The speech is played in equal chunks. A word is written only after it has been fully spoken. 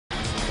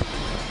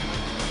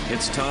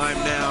It's time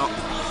now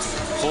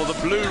for the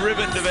blue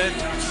ribbon event.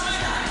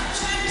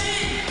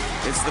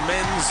 It's the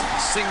men's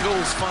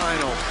singles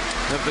final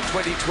of the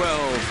 2012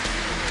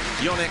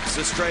 Yonex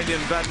Australian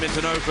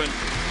Badminton Open,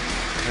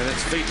 and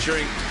it's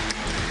featuring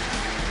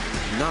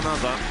none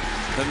other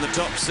than the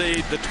top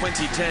seed, the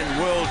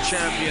 2010 world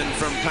champion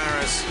from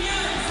Paris,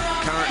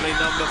 currently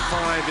number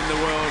 5 in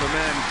the world, a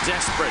man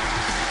desperate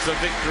for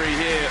victory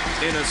here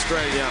in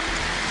Australia.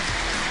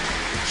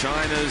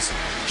 China's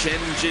Chen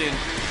Jin,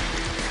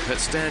 but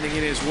standing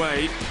in his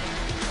way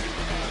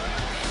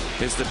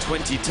is the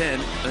 2010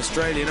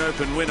 Australian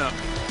Open winner,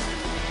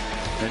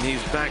 and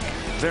he's back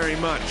very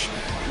much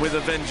with a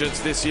vengeance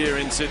this year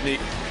in Sydney.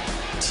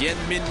 Tien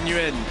Minh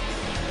Yonex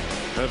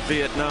of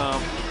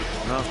Vietnam,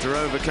 after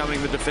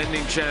overcoming the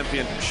defending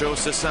champion Sho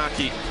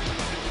Sasaki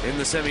in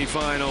the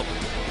semi-final.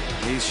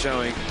 He's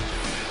showing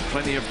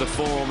plenty of the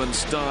form and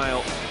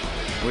style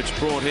which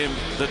brought him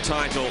the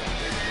title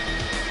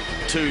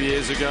 2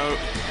 years ago,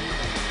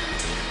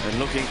 and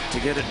looking to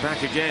get it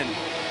back again.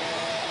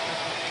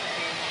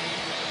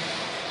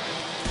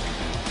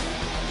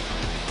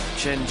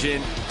 Chen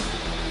Jin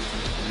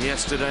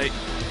yesterday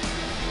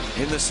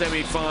in the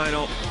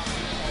semi-final,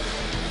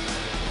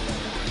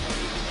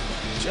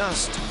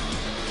 just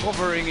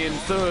hovering in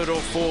 3rd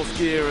or 4th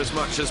gear as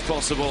much as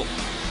possible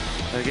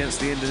against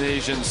the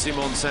Indonesian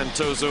Simon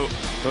Santoso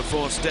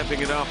before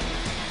stepping it up.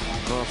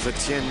 Well, for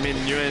Tien Minh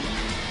Yonex,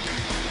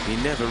 he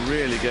never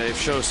really gave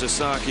Sho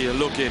Sasaki a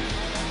look in,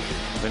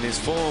 and his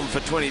form for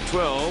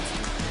 2012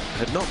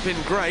 had not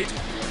been great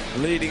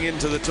leading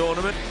into the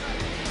tournament.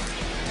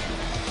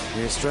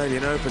 The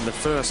Australian Open, the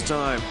first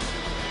time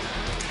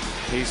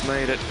he's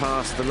made it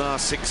past the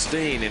last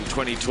 16 in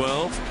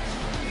 2012.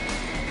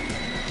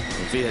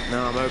 The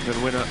Vietnam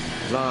Open winner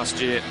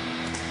last year,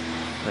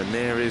 and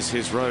there is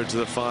his road to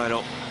the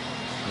final.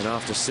 And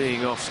after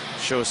seeing off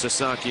Sho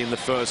Sasaki in the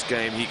first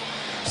game, he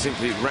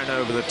simply ran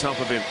over the top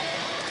of him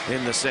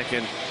in the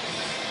second.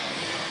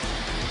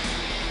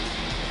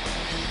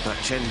 But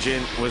Chen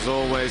Jin was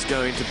always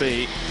going to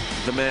be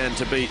the man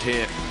to beat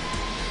here.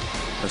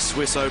 A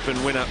Swiss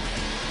Open winner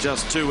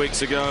just 2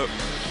 weeks ago,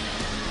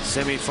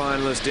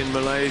 semi-finalist in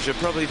Malaysia,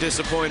 probably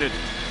disappointed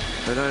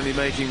at only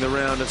making the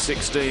round of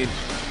 16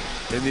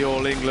 in the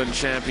All England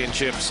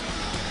Championships.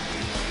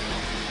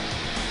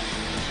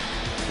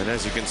 And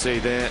as you can see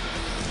there,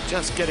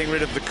 just getting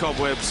rid of the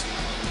cobwebs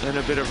and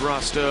a bit of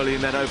rust early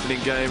in that opening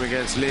game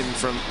against Lin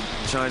from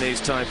Chinese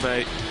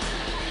Taipei.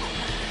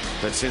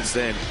 But since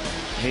then,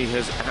 he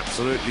has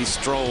absolutely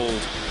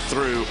strolled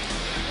through,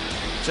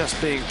 just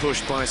being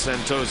pushed by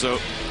Santoso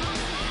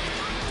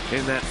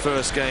in that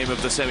first game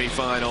of the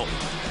semi-final.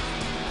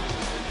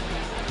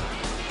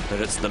 But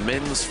it's the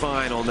men's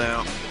final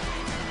now.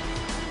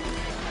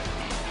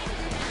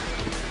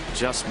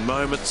 Just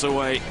moments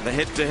away. The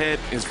head-to-head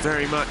is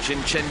very much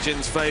in Chen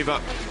Jin's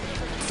favour.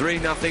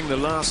 3-0 the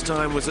last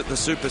time was at the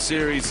Super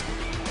Series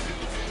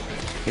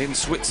in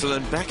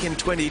Switzerland back in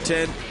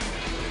 2010.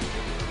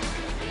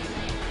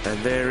 And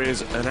there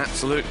is an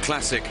absolute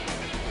classic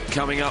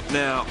coming up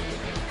now.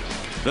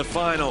 The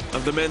final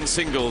of the men's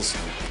singles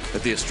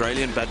at the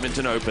Australian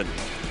Badminton Open.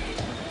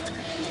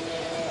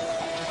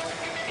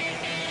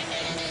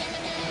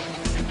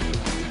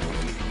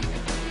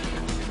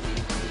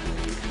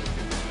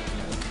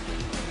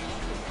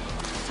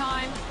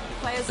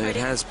 It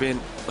has been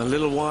a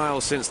little while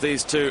since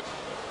these two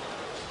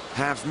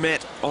have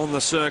met on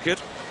the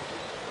circuit.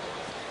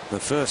 The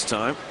first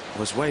time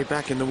was way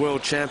back in the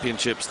World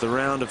Championships, the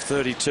round of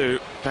 32,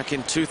 back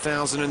in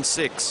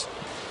 2006.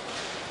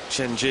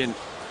 Chen Jin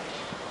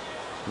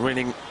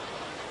winning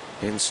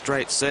in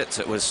straight sets.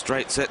 It was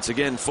straight sets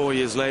again 4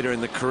 years later in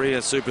the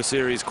Korea Super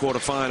Series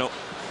quarter-final.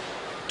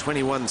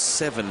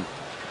 21-7,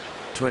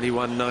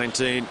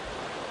 21-19.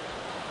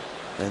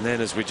 And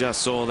then, as we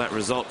just saw, that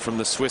result from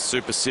the Swiss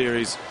Super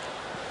Series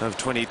of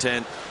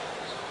 2010.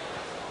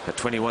 A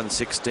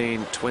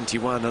 21-16,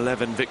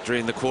 21-11 victory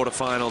in the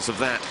quarterfinals of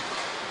that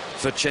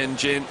for Chen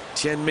Jin.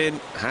 Tien Minh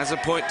has a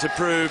point to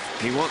prove.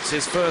 He wants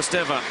his first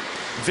ever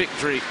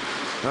victory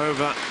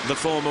over the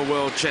former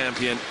world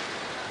champion,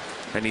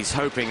 and he's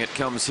hoping it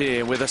comes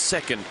here with a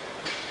second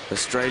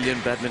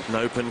Australian Badminton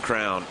Open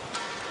crown.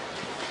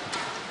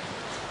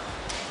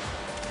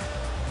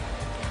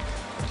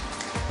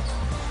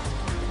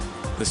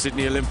 The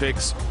Sydney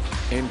Olympics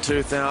in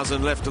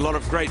 2000 left a lot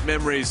of great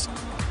memories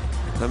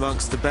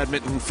amongst the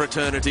badminton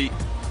fraternity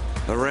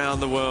around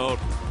the world,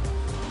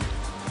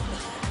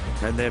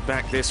 and they're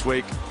back this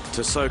week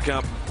to soak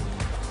up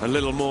a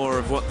little more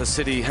of what the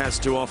city has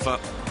to offer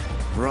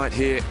right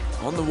here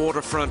on the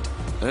waterfront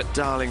at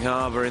Darling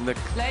Harbour in the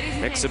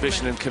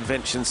Exhibition and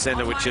Convention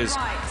Centre, which has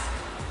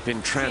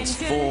been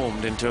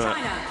transformed into a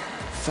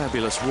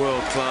fabulous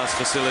world-class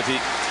facility.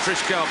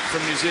 Trish Gulp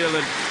from New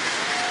Zealand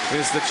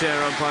is the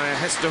chair umpire.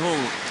 Hester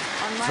Hung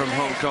from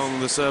Hong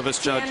Kong, the service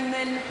judge.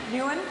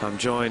 I'm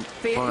joined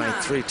by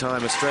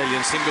 3-time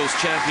Australian singles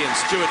champion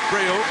Stuart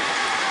Briel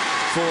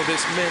for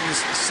this men's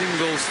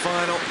singles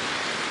final.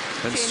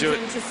 And Stuart,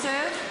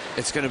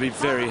 it's going to be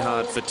very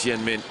hard for Tien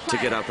Minh to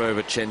get up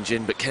over Chen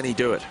Jin, but can he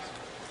do it?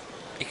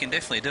 He can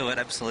definitely do it,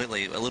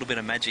 absolutely. A little bit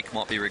of magic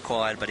might be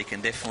required, but he can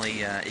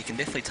definitely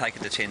take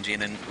it to Chen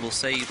Jin, and we'll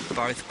see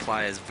both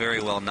players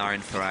very well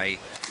known for a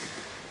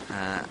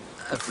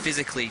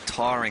physically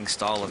tiring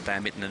style of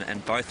badminton,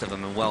 and both of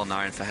them are well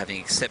known for having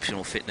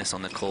exceptional fitness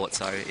on the court,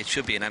 so it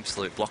should be an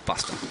absolute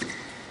blockbuster.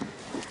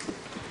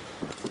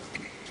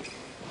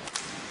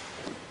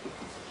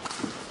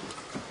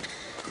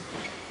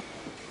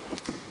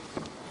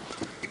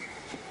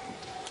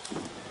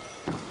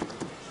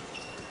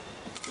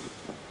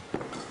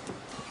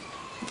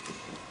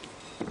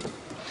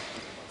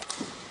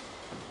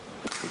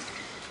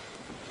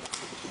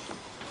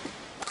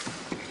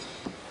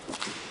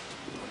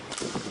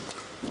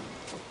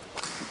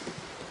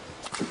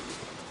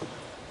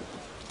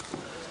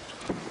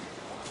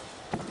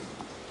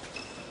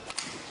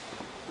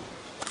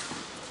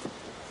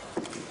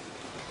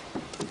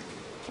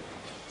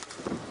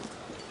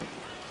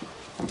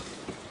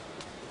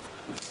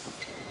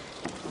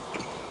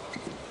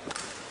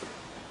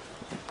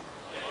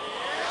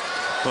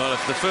 Well,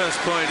 if the first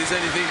point is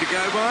anything to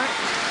go by,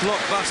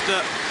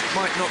 blockbuster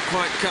might not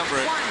quite cover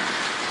it.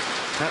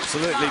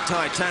 Absolutely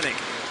titanic.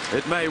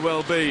 It may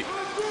well be.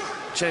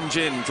 Chen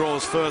Jin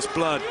draws first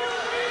blood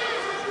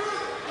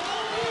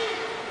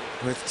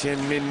with Tien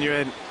Minh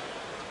Yonex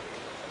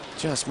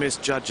just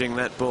misjudging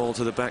that ball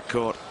to the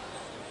backcourt.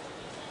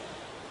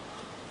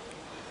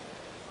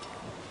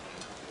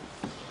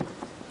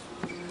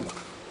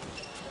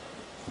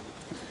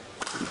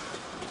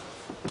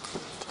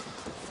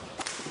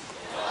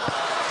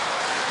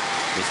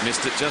 He's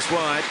missed it just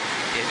wide.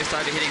 Yeah, just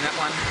overhitting that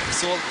one.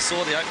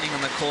 Saw the opening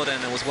on the court,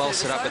 and it was well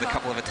set up with a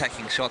couple of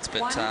attacking shots,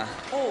 but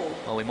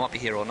well, we might be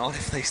here all night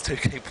if these two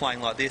keep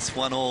playing like this,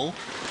 1-1.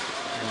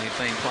 And we've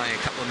been playing a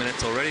couple of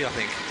minutes already, I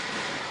think.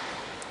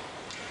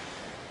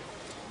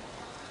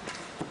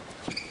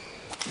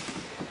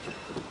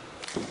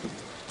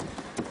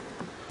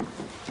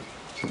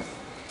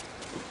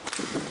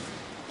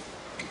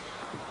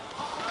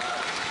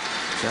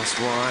 Just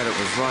wide. It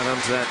was right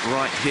onto that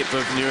right hip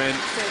of Nguyen.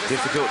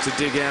 Difficult to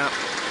dig out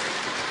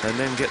and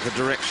then get the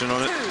direction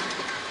on it.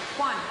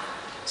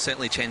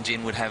 Certainly Chen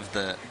Jin would have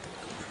the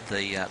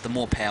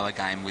more power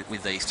game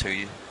with these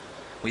two.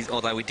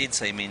 Although we did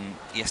see him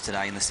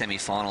yesterday in the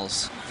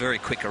semi-finals, very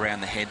quick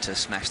around the head to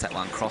smash that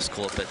one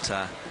cross-court,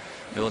 but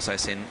we also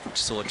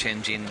saw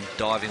Chen Jin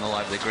diving all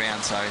over the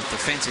ground, so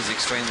defence is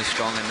extremely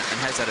strong and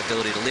has that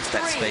ability to lift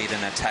that speed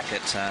and attack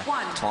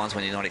at times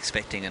when you're not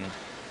expecting, and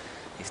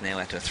he's now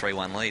at a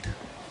 3-1 lead.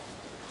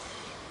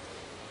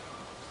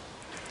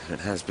 It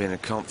has been a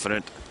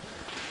confident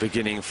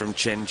beginning from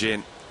Chen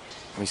Jin.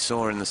 We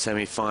saw in the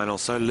semi-final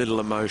so little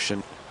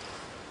emotion.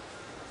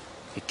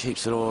 He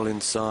keeps it all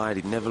inside.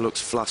 He never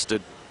looks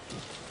flustered.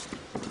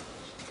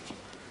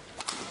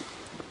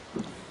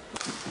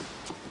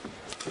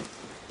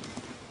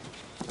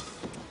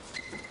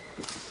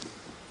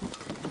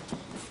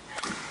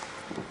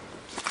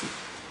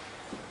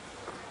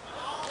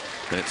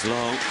 It's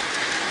long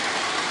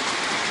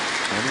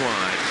and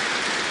wide.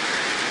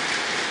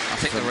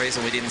 I think the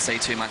reason we didn't see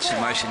too much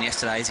emotion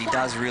yesterday is he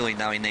does really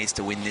know he needs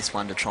to win this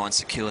one to try and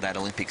secure that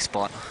Olympic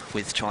spot,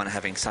 with China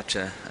having such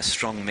a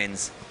strong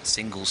men's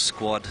singles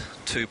squad.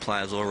 2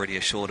 players already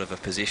assured of a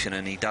position,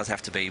 and he does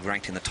have to be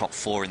ranked in the top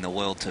 4 in the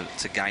world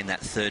to gain that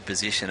 3rd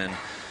position,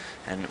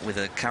 and with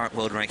a current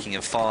world ranking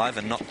of 5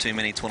 and not too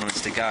many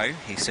tournaments to go,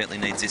 he certainly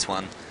needs this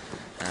one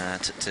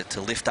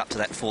to lift up to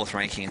that 4th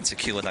ranking and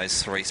secure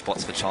those 3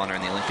 spots for China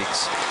in the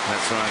Olympics.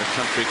 That's right, a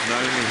country can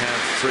only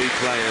have 3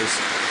 players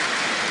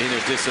in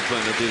a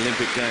discipline of the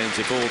Olympic Games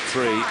if all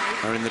 3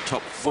 are in the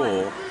top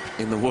 4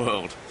 in the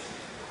world.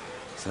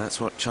 So that's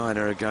what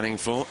China are gunning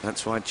for.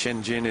 That's why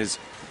Chen Jin is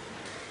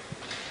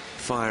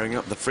firing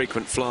up the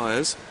frequent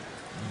flyers.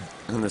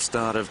 In the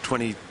start of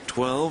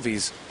 2012,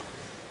 he's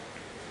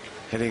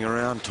heading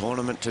around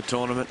tournament to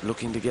tournament,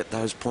 looking to get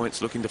those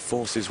points, looking to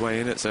force his way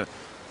in. It's a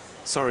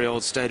sorry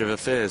old state of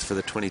affairs for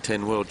the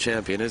 2010 world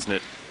champion, isn't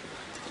it?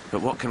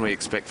 But what can we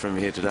expect from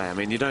here today? I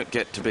mean, you don't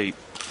get to be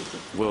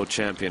world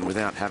champion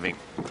without having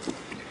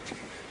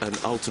an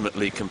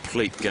ultimately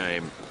complete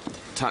game.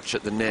 Touch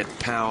at the net,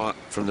 power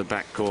from the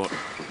backcourt,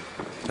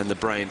 and the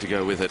brain to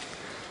go with it.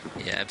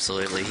 Yeah,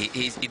 absolutely.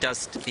 He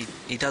does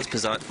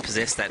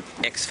possess that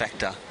X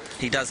factor.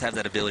 He does have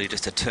that ability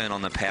just to turn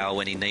on the power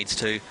when he needs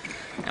to.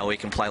 And we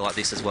can play like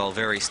this as well,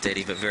 very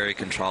steady but very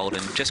controlled,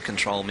 and just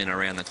control men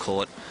around the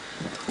court.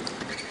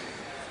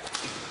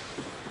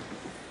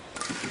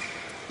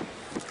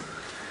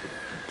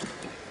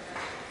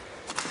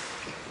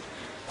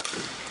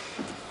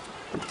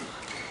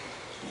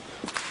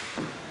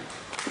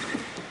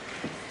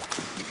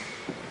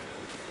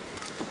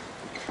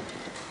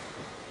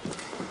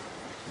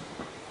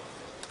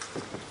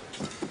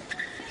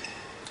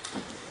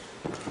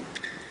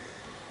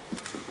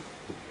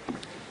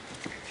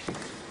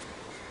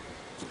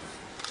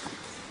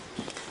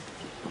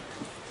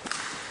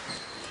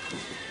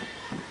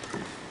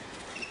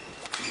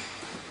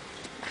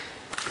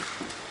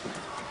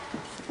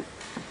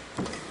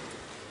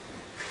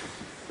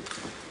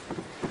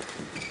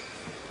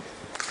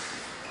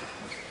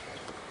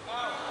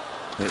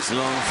 It's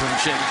long from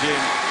Chen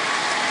Jin.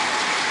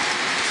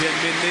 Tien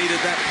Minh needed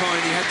that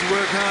point. He had to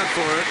work hard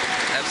for it.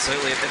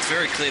 Absolutely. It's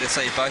very clear to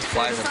see both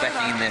players are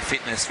backing in their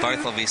fitness.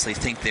 Both obviously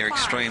think they're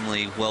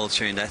extremely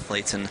well-tuned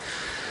athletes, and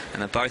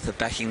both are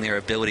backing their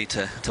ability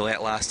to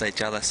outlast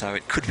each other, so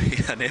it could be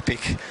an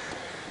epic.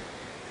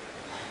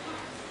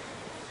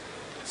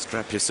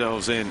 Strap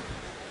yourselves in.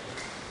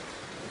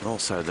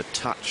 Also the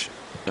touch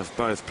of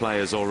both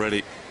players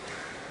already.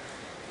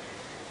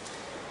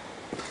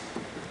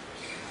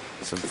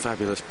 Some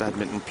fabulous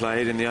badminton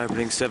played in the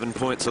opening 7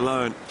 points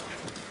alone.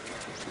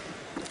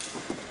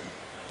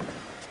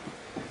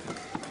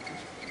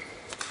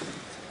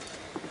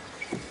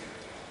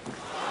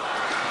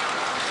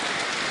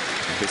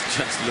 He's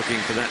just looking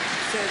for that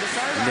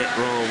net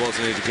roll,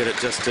 wasn't he, to get it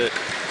just to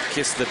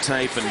kiss the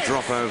tape and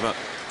drop over.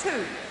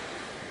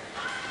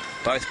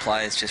 Both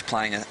players just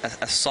playing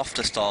a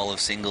softer style of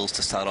singles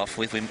to start off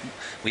with.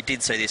 We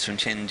did see this from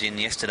Chen Jin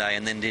yesterday,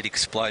 and then did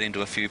explode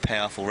into a few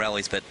powerful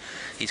rallies, but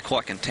he's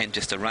quite content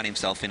just to run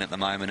himself in at the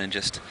moment and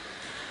just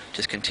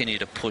continue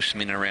to push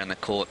Min around the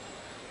court.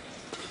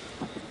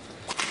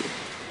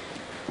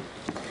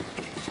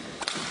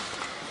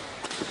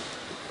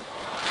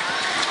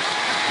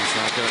 He's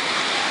like a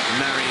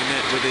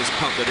marionette with his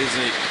puppet,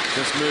 isn't he?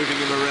 Just moving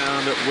him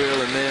around at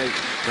will, and there,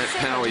 that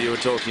power you were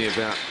talking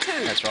about.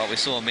 That's right. We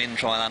saw Min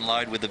try and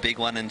unload with the big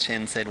one, and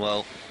Chen said,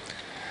 well,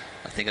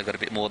 I think I've got a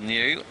bit more than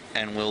you,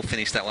 and we'll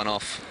finish that one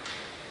off.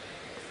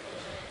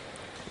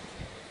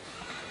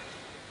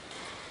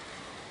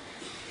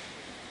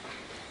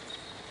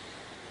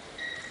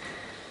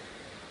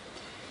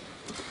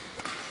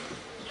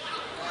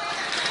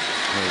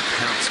 Well, he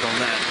pounced on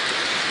that.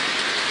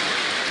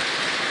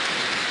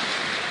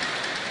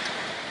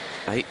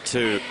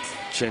 8-2.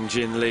 Chen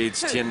Jin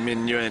leads Tien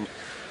Minh Yonex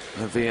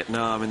of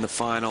Vietnam in the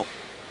final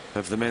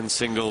of the men's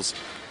singles.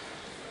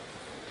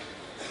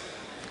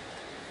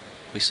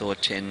 We saw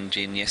Chen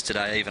Jin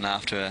yesterday, even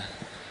after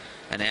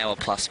an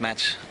hour-plus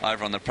match,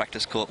 over on the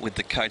practice court with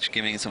the coach,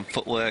 giving some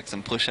footwork,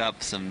 some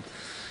push-ups,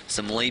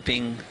 some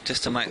leaping,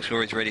 just to make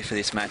sure he's ready for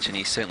this match, and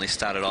he certainly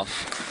started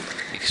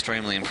off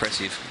extremely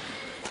impressive.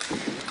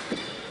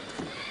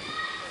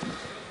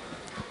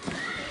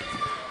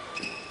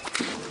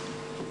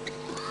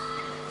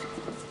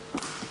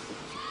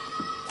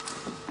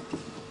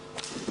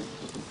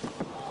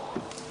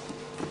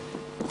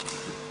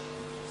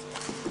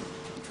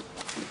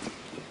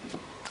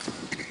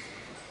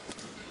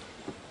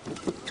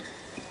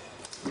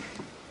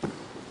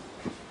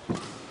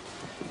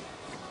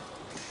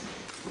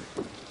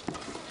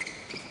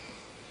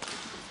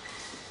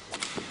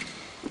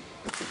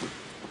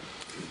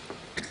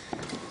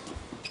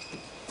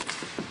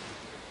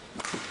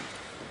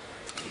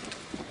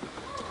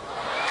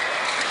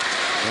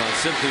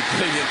 Simply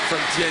brilliant from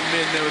Tien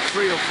Minh. There were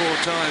 3 or 4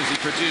 times he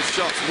produced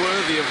shots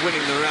worthy of winning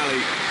the rally,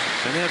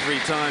 and every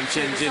time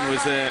Chen Jin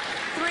was there,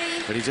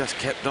 but he just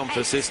kept on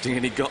persisting,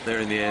 and he got there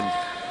in the end.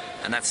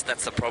 And that's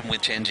the problem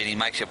with Chen Jin. He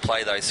makes you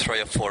play those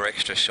 3 or 4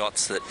 extra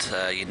shots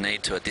that you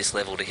need to at this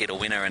level to hit a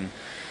winner, and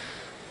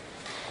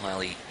well,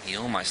 he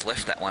almost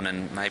left that one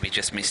and maybe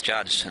just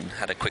misjudged and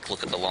had a quick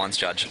look at the lines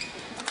judge.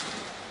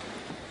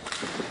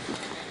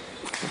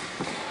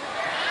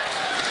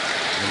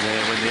 And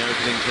there, when the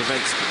opening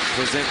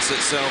presents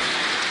itself,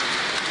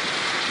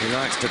 he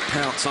likes to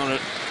pounce on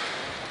it.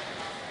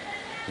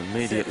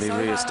 Immediately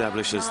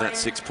re-establishes that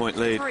 6-point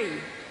lead.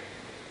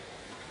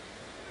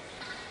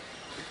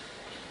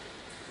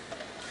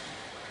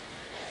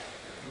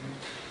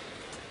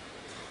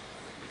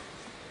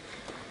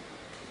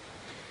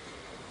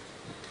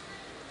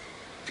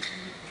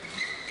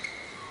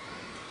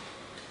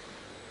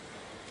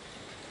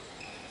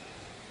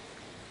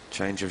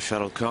 Change of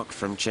shuttlecock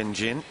from Chen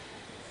Jin.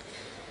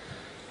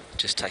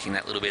 Just taking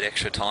that little bit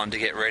extra time to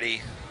get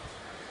ready,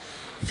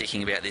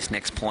 thinking about this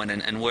next point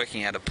and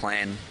working out a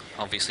plan.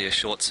 Obviously a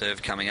short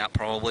serve coming up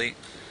probably,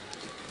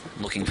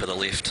 looking for the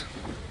lift.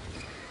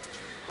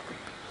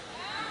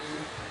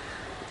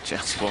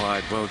 Just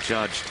wide, well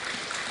judged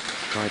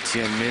by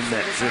Tien Minh.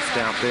 That drift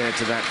out there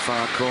to that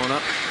far corner.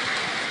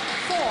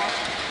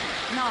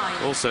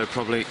 4-9. Also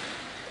probably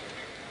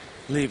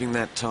leaving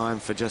that time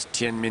for just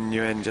Tien Minh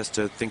Yonex just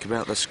to think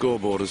about the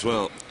scoreboard as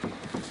well.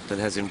 That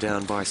has him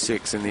down by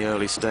 6 in the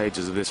early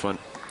stages of this one.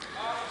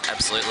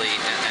 Absolutely,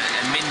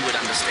 and Min would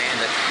understand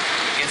that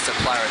against a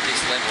player at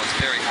this level, it's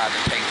very hard to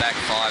peg back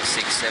 5,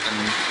 6, 7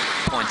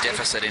 point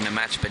deficit in a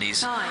match, but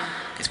he's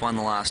won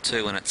the last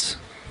 2 and it's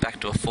back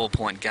to a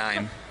 4-point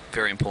game.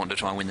 Very important to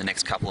try and win the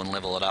next couple and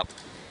level it up.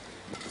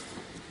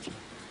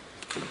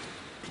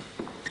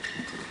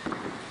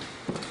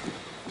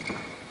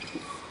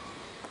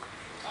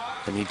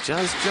 And he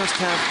does just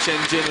have Chen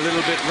Jin a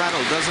little bit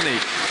rattled, doesn't he?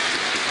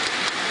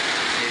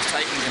 He's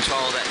taking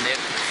control of that net,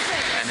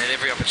 and at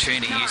every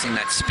opportunity using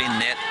that spin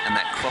net and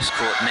that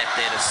cross-court net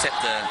there to set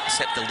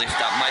the lift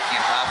up, making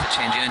it hard for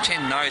Chen Jin. And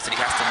Chen knows that he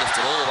has to lift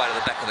it all the way to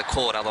the back of the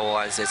court,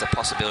 otherwise there's a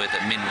possibility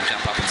that Min will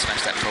jump up and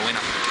smash that for a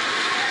winner.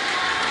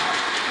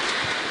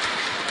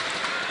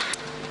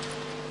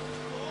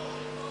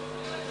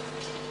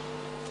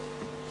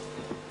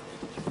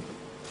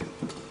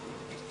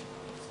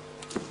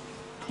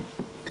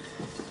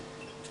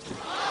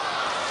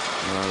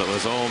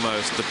 was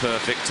almost the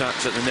perfect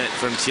touch at the net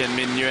from Tien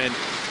Minh Yonex.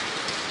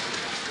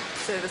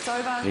 Service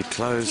over. He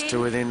closed to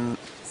within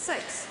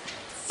 6.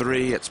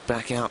 3. It's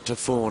back out to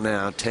 4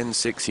 now.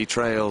 10-6. He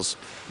trails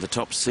the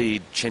top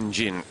seed Chen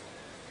Jin.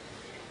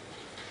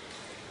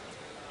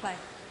 Play.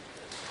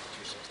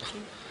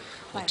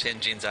 Well, Chen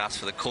Jin's asked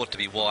for the court to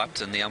be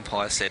wiped, and the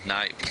umpire said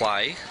no,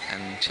 play.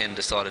 And Chen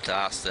decided to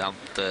ask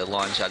the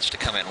line judge to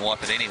come out and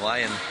wipe it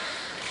anyway, and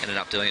ended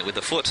up doing it with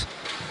the foot.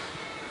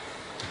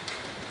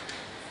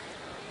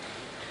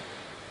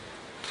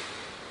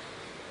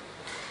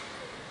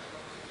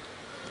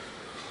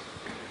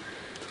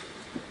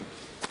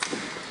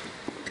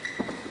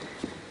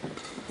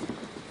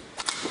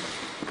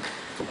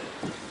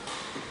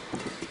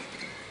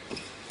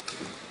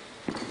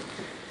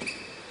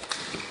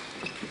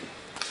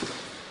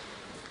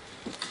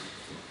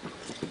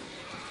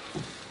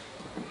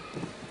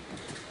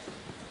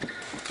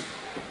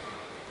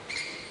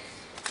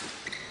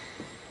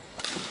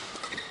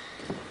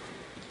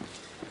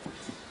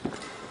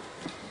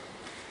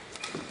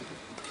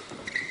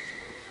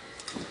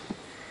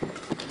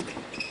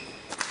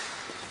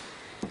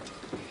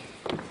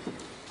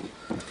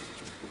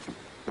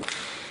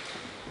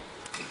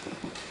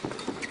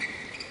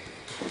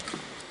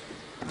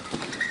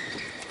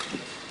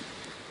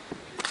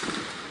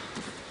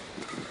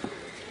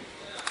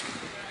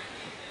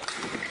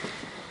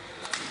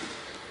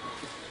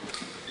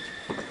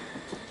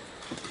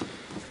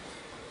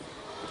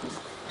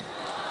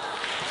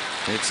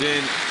 It's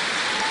in.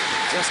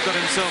 Just got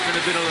himself in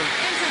a bit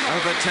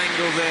of a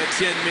tangle there,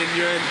 Tien Minh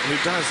Yonex,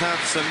 who does have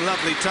some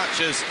lovely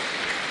touches.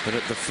 But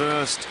at the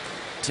first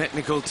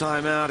technical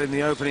timeout in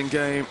the opening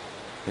game,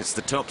 it's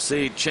the top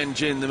seed, Chen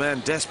Jin, the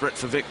man desperate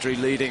for victory,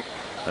 leading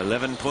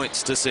 11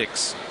 points to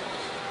 6.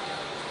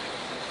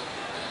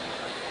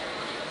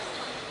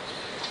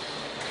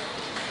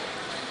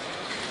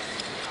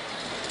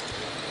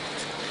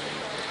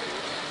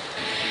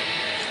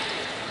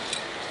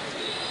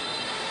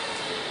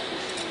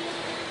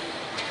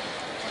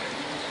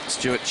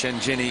 Stuart Chen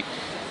Jin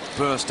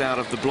burst out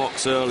of the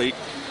blocks early,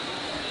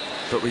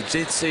 but we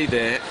did see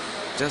there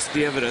just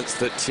the evidence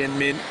that Tien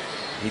Minh,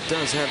 he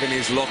does have in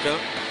his locker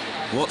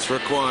what's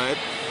required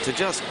to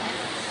just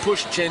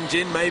push Chen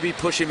Jin, maybe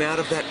push him out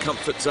of that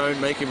comfort zone,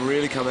 make him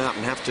really come out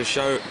and have to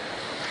show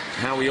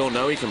how we all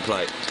know he can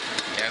play.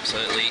 Yeah,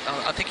 absolutely.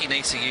 I think he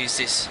needs to use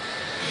this.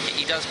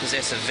 He does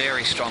possess a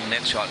very strong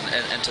net shot,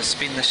 and to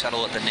spin the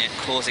shuttle at the net,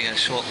 causing a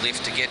short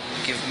lift to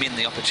give Min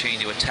the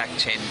opportunity to attack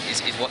Chen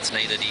is what's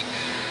needed.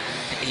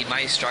 He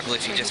may struggle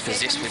if he just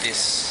persists with this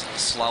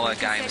slower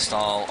game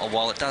style.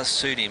 While it does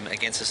suit him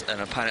against an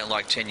opponent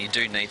like Chen, you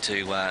do need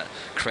to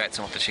create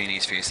some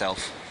opportunities for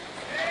yourself.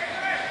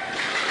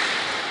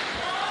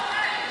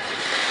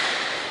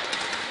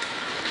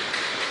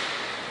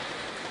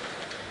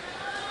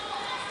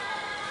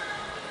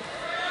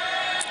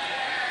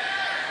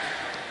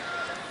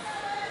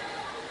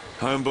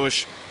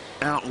 Homebush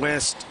out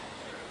west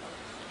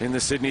in the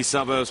Sydney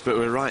suburbs, but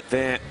we're right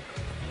there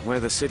where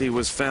the city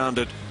was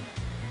founded,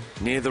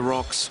 near the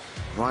rocks,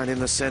 right in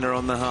the centre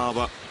on the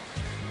harbour.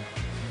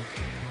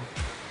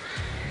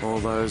 All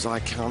those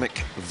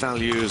iconic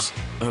values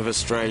of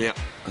Australia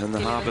and the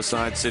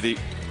harbourside city.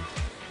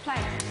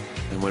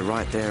 And we're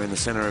right there in the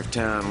centre of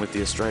town with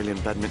the Australian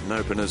Badminton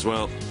Open as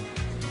well.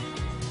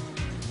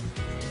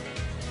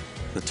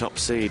 The top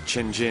seed,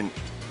 Chen Jin,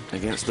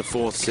 against the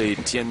 4th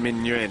seed, Tien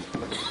Minh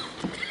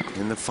Yonex,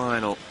 in the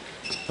final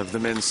of the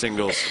men's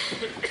singles.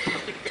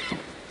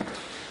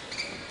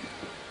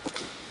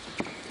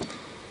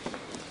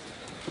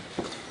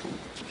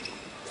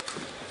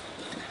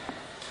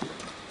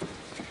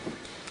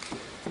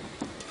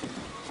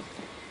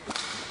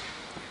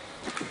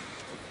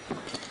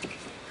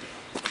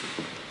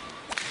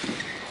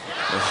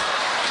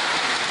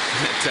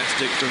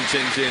 Fantastic from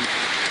Chen Jin.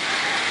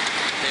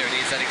 There it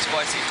is, that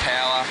explosive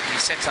power. He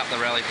sets up the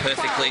rally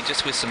perfectly,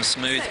 just with some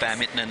smooth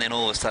badminton, and then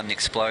all of a sudden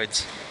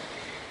explodes.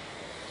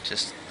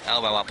 Just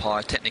elbow up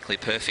high, technically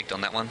perfect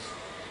on that one.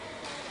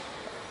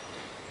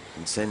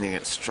 And sending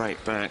it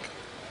straight back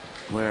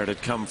where it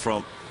had come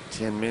from.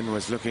 Tien Minh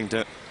was looking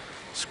to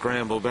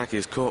scramble back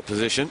his court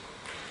position.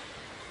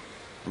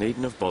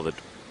 Needn't have bothered.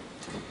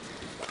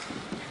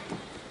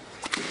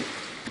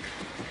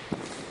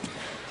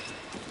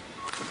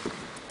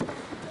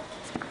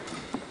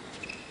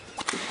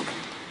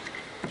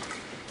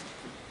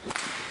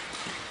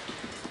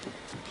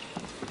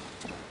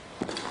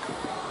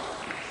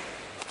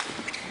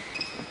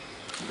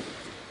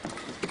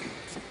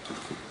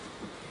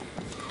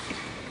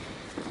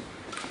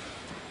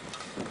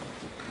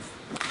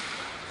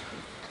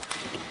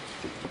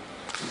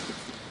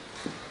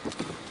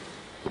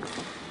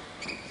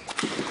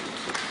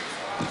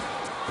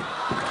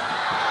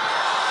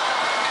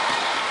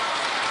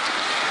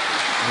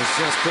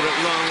 Just put it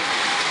long.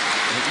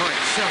 It might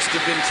just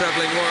have been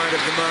travelling wide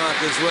of the mark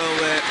as well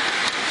there.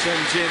 Chen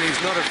Jin,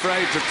 he's not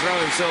afraid to throw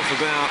himself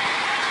about.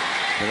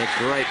 And a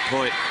great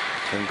point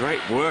and great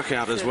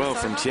workout as well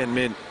from Tien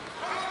Minh.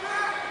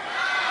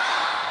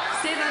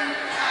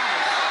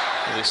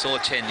 We saw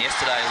Chen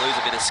yesterday lose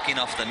a bit of skin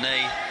off the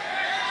knee.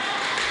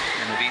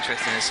 And it'll be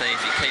interesting to see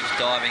if he keeps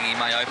diving, he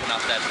may open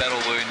up that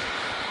battle wound.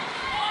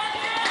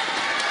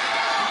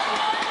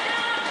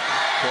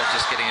 Court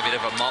just getting a bit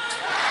of a mop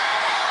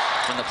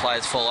when the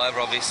players fall over.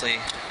 Obviously,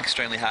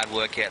 extremely hard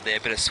work out there,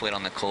 a bit of sweat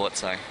on the court,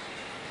 so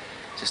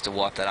just to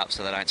wipe that up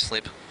so they don't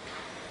slip.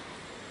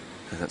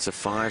 And that's a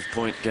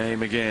 5-point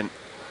game again.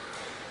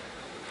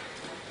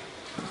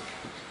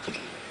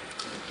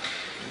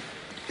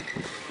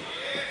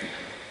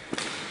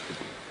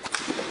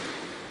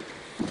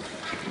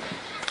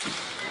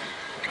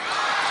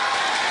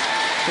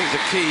 I think the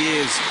key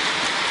is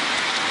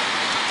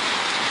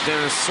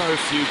there are so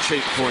few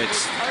cheap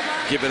points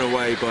given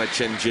away by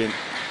Chen Jin.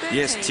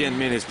 Yes, Tien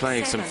Minh is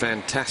playing some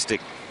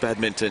fantastic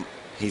badminton.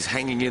 He's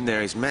hanging in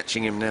there. He's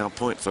matching him now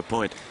point for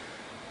point.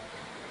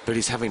 But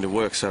he's having to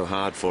work so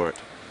hard for it.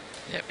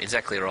 Yeah,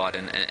 exactly right.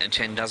 And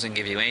Chen doesn't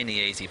give you any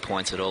easy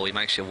points at all. He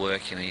makes you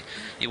work. You know,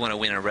 you want to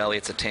win a rally.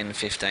 It's a 10,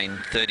 15,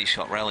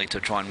 30-shot rally to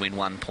try and win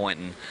 1 point.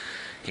 And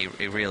he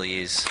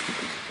really is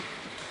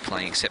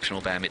playing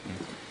exceptional badminton.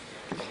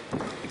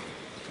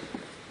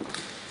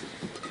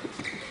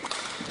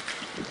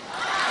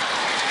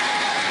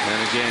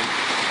 And again,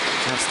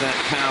 just that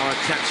power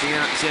catching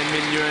out Tien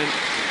Minh Yonex.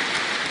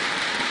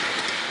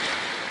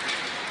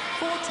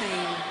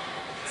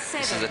 14-7.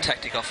 This is a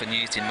tactic often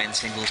used in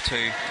men's singles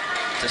too.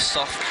 The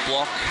soft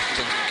block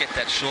to get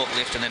that short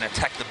lift and then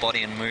attack the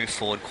body and move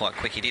forward quite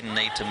quick. He didn't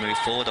need to move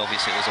forward.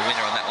 Obviously, it was a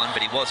winner on that one,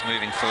 but he was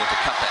moving forward to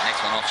cut that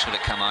next one off should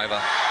it come over.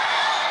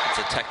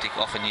 It's a tactic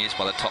often used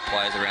by the top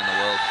players around the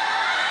world.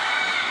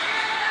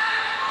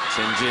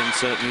 Chen Jin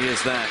certainly is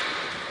that.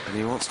 And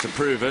he wants to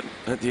prove it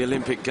at the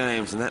Olympic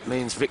Games, and that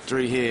means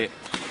victory here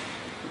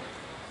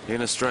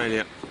in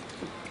Australia.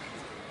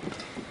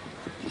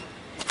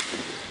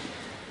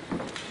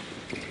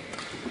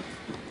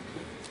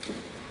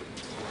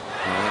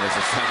 Oh, that is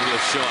a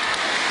fabulous shot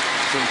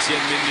from Tien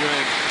Minh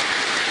Yonex.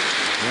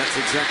 That's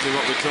exactly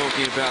what we're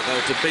talking about,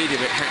 though. To beat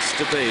him, it has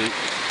to be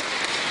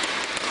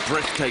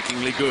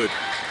breathtakingly good.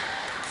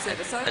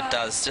 It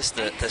does. Just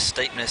the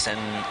steepness and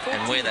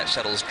where that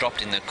shuttle's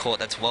dropped in the court,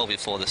 that's well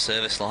before the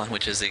service line,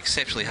 which is an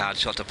exceptionally hard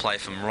shot to play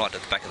from right at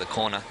the back of the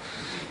corner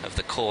of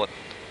the court.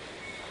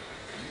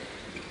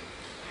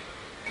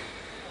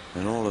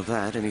 And all of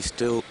that, and he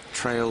still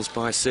trails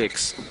by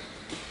 6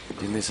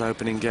 in this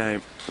opening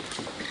game.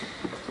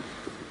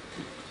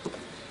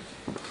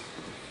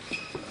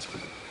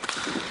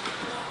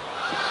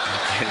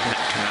 Again, that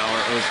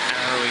power was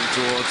arrowing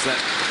towards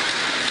that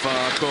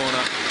far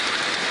corner.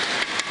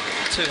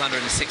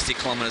 260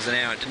 kilometres an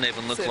hour. It didn't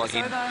even look like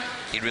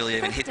he'd really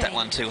even hit that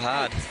one too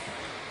hard.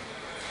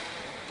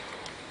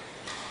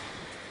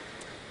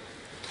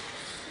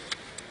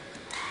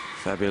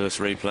 Fabulous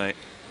replay.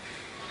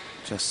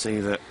 Just see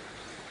the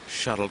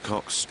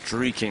shuttlecock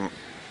streaking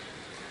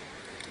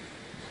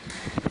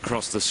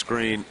across the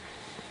screen.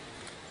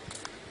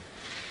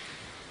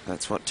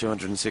 That's what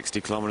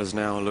 260 kilometres an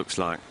hour looks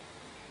like.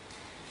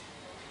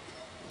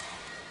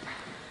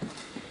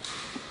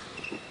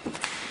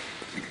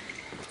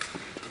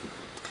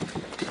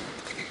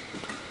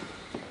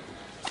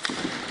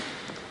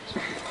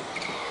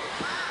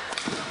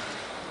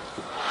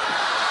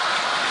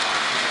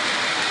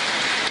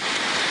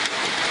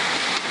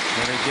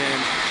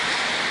 Again,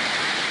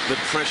 the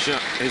pressure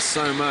is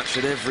so much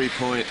at every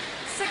point.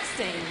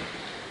 16-8.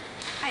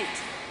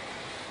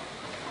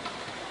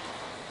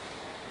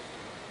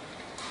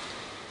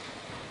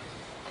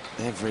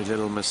 Every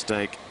little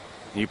mistake,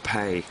 you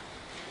pay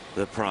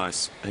the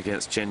price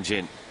against Chen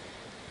Jin.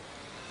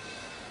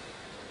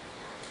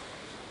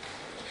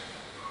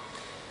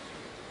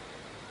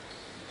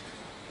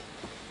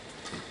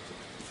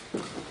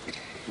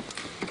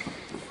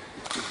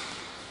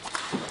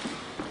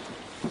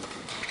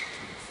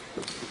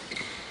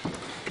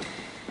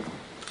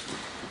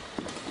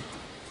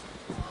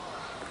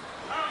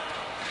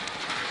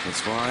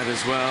 It's wide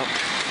as well.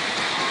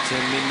 Tien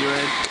Minh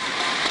Yonex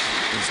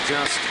is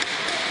just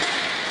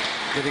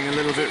getting a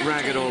little bit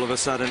ragged all of a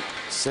sudden.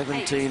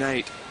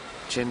 17-8.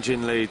 Chen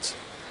Jin leads.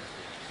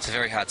 It's a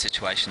very hard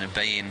situation to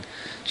be in.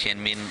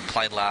 Tien Minh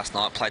played last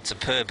night, played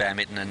superb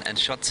badminton, and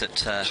shots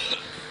that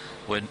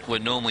were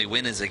normally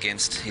winners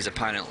against his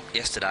opponent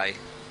yesterday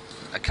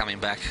are coming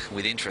back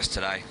with interest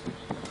today.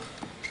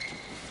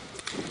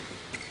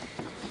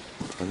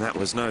 And that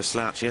was no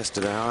slouch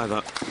yesterday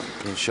either.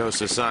 And Sho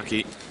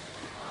Sasaki,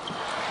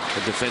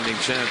 the defending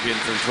champion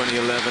from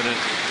 2011, and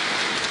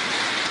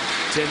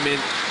Tien Minh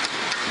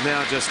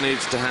now just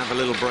needs to have a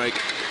little break,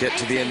 get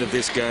to the end of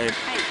this game.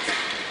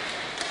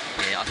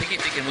 Yeah, I think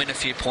if he can win a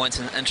few points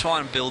and try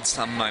and build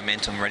some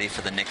momentum ready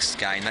for the next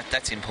game,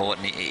 that's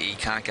important. He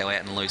can't go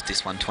out and lose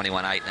this one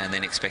 21-8 and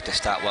then expect to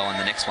start well in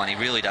the next one. He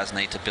really does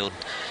need to build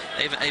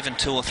even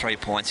 2 or 3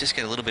 points, just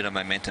get a little bit of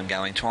momentum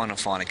going, trying to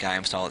find a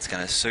game style that's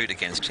going to suit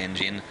against Chen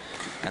Jin,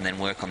 and then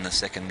work on the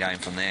second game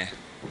from there.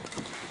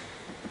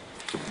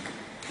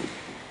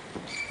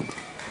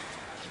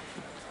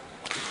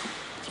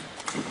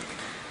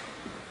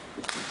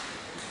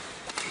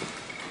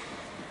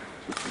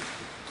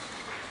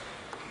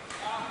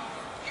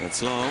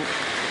 this long.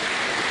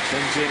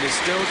 Chen Jin is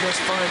still just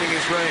finding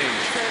his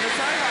range Service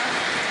over.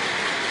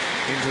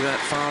 into that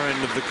far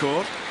end of the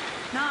court.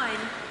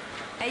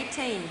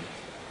 9-18.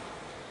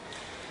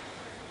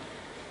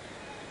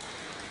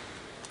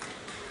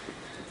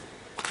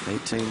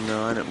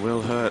 (18-9). It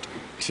will hurt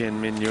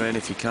Tien Minh Yonex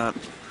if he can't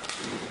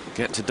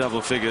get to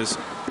double figures.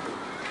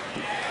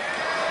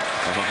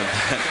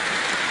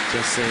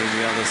 Just seeing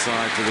the other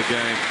side to the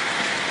game.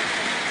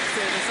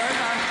 Service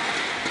over.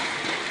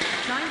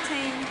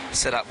 19.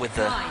 Set up with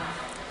the 9.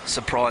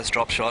 surprise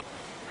drop shot.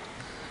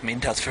 Min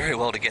does very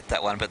well to get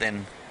that one, but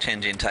then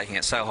Chen Jin taking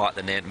it so high at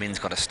the net, Min's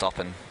got to stop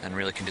and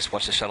really can just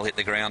watch the shuttle hit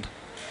the ground.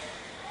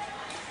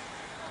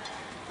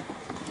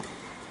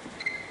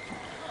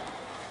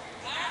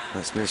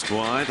 That's missed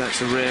wide. That's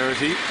a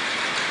rarity.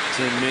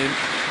 Tien Minh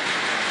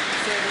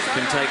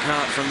can take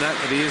heart from that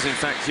he is in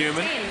fact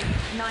human,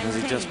 10-19. as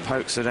he just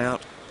pokes it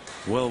out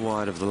well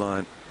wide of the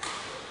line.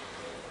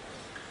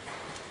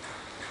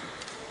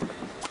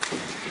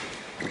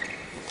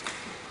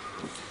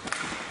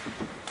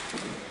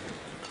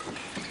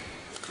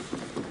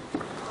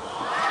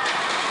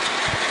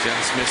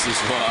 Just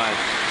misses wide.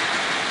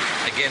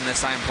 Again, the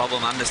same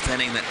problem,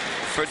 understanding that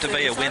for it to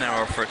be a winner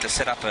or for it to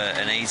set up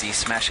an easy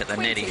smash at the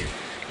net,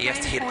 he has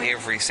to hit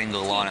every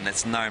single line, and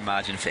there's no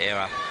margin for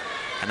error.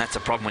 And that's a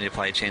problem when you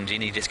play Chen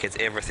Jin. He just gets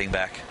everything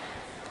back.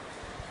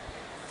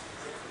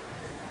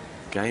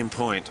 Game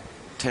point,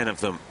 10 of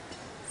them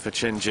for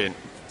Chen Jin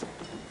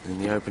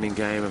in the opening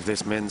game of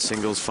this men's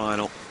singles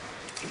final.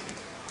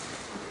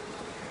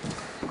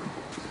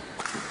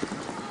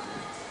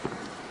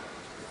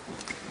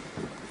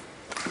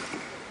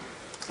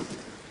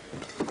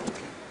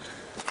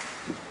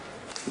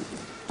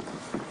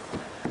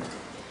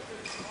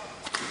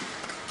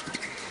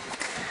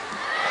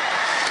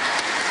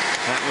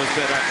 That was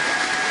better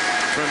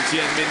from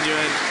Tien Minh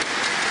Yonex.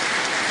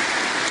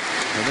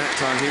 And that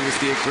time he was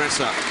the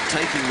aggressor,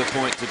 taking the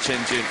point to Chen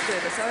Jin.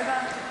 Service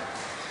over.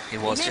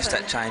 It was just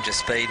that change of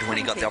speed when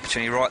he got the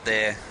opportunity right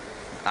there,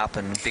 up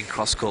and big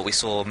cross court. We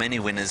saw many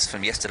winners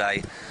from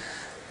yesterday,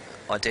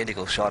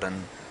 identical shot,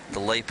 and the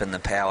leap and the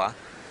power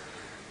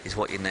is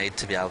what you need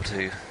to be able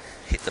to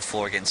hit the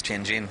floor against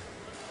Chen Jin.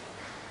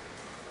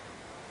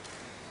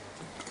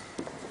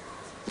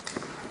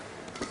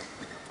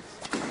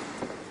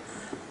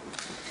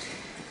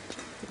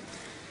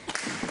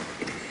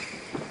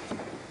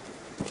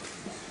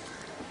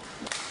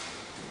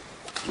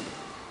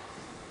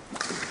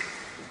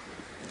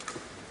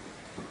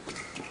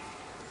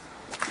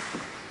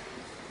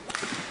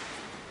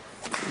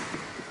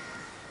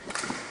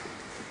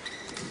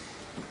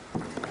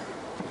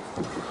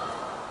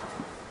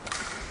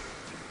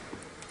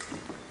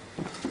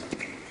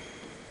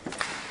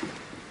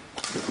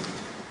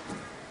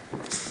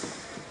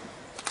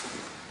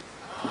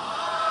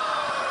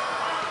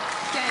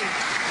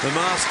 The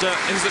master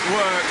is at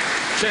work.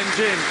 Chen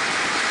Jin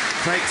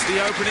takes the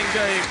opening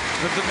game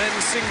of the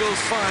men's singles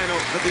final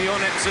at the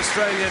Yonex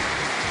Australian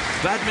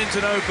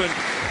Badminton Open.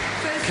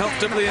 First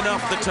Comfortably game won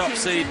enough, the by top Chen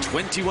seed, Jin.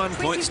 21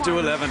 points to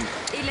 11.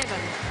 11.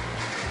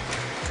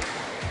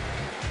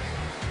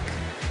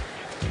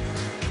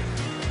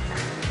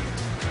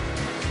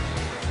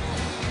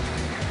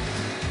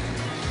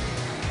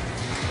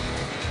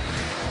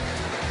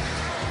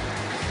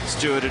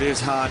 Stuart, it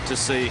is hard to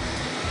see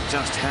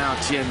just how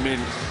Tien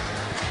Minh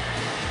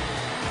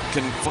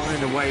can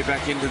find a way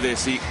back into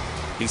this.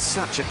 He's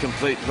such a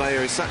complete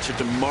player. He's such a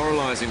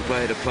demoralising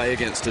player to play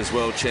against as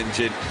well, Chen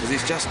Jin, because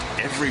he's just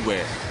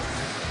everywhere.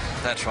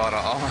 That's right.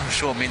 I'm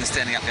sure Min's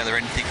standing up the other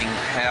end thinking,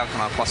 how can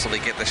I possibly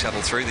get the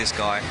shuttle through this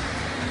guy?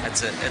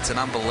 It's an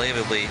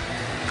unbelievably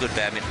good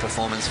badminton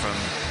performance from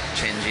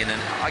Chen Jin,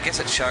 and I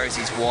guess it shows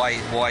why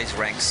he's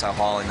ranked so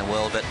high in the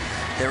world. But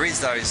there is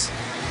those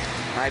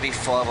maybe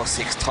 5 or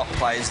 6 top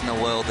players in the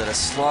world that are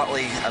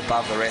slightly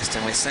above the rest,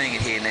 and we're seeing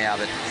it here now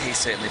that he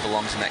certainly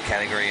belongs in that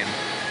category, and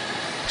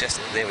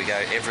just, there we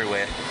go,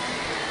 everywhere.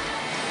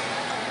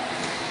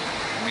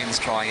 Min's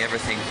trying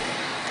everything,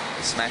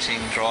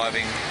 smashing,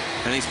 driving.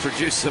 And he's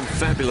produced some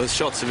fabulous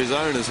shots of his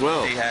own as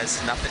well. He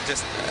has nothing,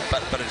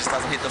 but it just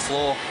doesn't hit the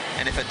floor,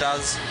 and if it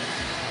does,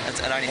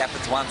 it only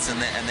happens once, and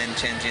then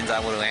Chen Jin's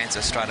able to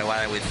answer straight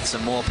away with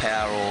some more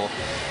power or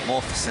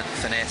more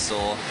finesse,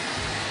 or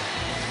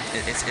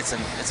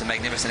it's a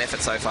magnificent effort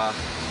so far.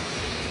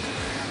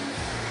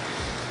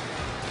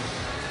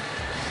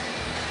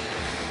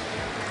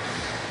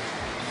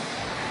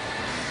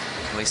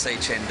 We see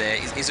Chen there.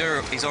 He's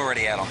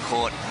already out on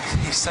court.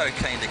 He's so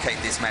keen to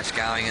keep this match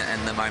going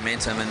and the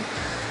momentum,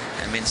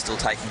 and Min's still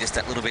taking just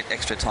that little bit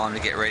extra time to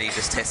get ready,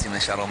 just testing the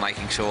shuttle,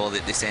 making sure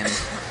that this end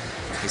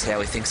is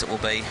how he thinks it will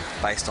be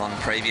based on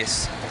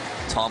previous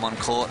time on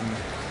court, and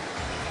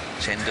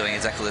Chen doing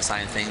exactly the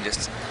same thing,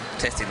 just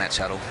testing that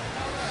shuttle.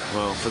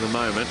 Well, for the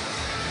moment,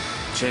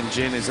 Chen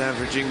Jin is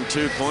averaging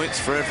 2 points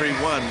for every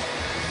one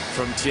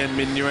from Tien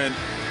Minh Yonex.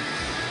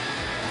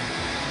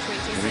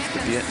 And if the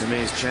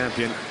Vietnamese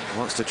champion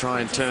wants to try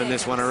and turn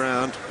this one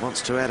around,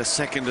 wants to add a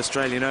second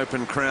Australian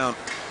Open crown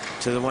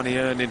to the one he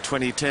earned in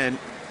 2010,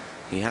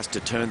 He has to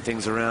turn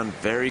things around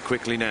very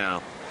quickly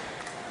now.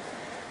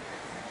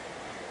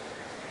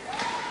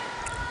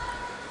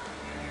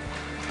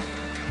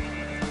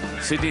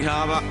 Sydney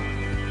Harbour,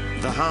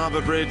 the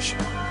Harbour Bridge,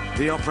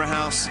 the Opera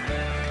House,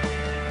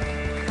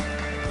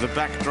 the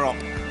backdrop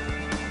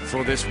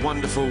for this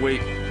wonderful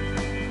week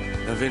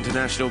of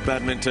international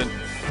badminton,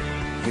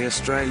 the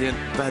Australian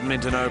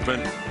Badminton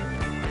Open,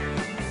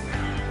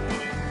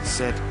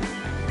 set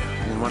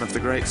in one of the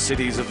great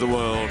cities of the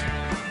world.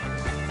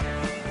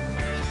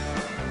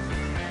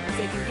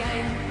 Second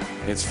game.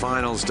 It's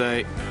finals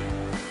day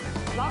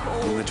Love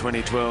all. in the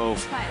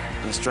 2012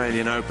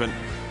 Australian Open,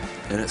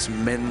 and it's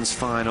men's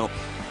final.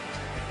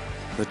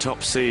 The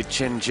top seed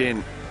Chen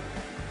Jin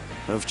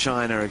of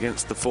China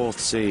against the 4th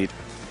seed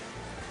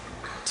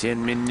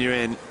Tien Minh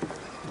Yonex.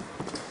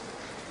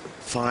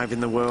 5 in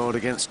the world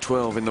against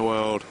 12 in the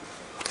world.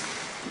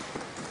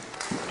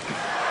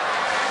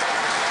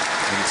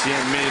 And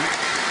Tien Minh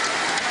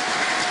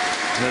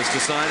has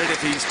decided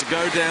if he's to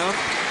go down,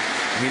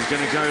 he's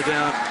going to go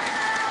down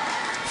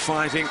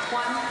fighting,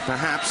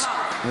 perhaps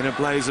in a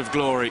blaze of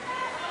glory.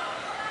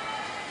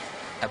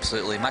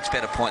 Absolutely, much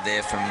better point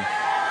there from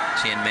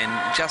Tien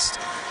Minh. Just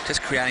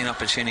creating an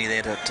opportunity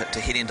there to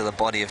hit into the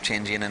body of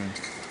Chen Jin, and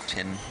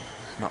Chen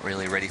not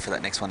really ready for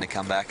that next one to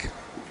come back.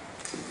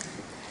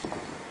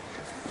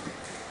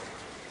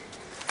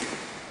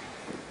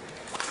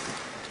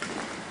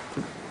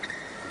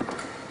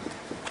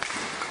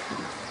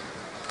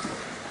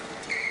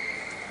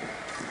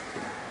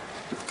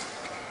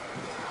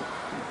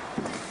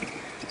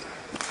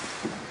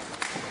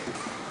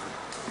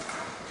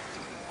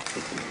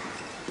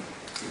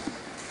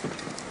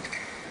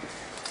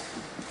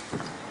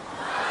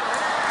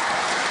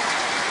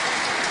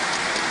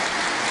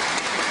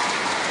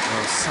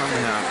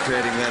 Somehow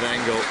creating that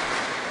angle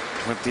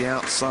with the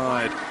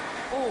outside,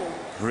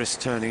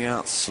 wrist turning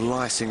out,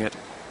 slicing it.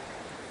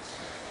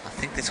 I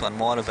think this one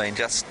might have been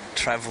just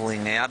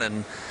travelling out,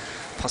 and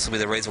possibly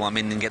the reason why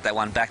Min didn't get that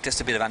one back.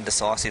 Just a bit of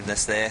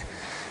undecisiveness there,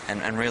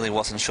 and really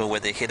wasn't sure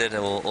whether he hit it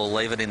or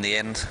leave it in the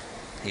end.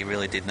 He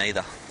really did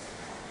neither.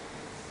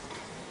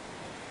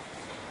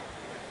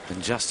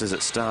 And just as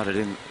it started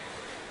in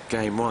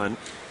game 1,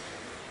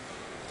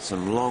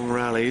 some long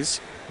rallies.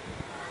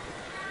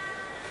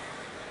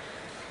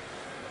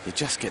 You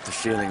just get the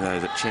feeling, though,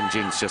 that Chen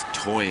Jin's just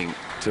toying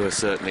to a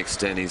certain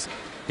extent.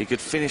 He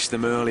could finish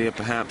them earlier,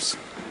 perhaps,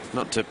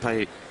 not to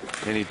pay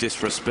any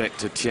disrespect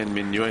to Tien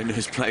Minh Yonex,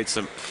 who's played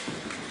some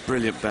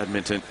brilliant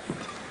badminton.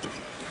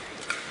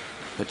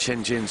 But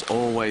Chen Jin's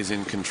always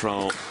in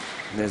control.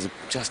 And there's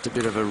just a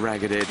bit of a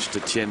ragged edge to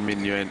Tien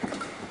Minh Yonex.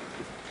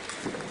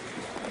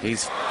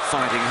 He's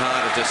fighting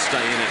harder to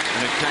stay in it,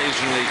 and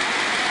occasionally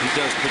he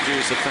does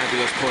produce a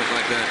fabulous point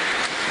like that.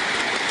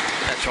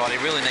 That's right,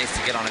 he really needs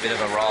to get on a bit of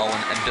a roll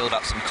and build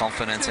up some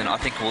confidence, and I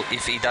think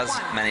if he does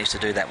manage to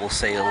do that, we'll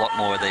see a lot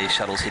more of these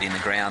shuttles hitting the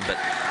ground. But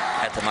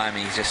at the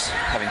moment he's just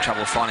having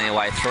trouble finding a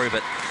way through,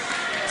 but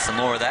some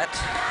more of that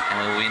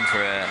and we'll win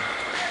for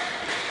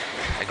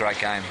a great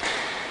game.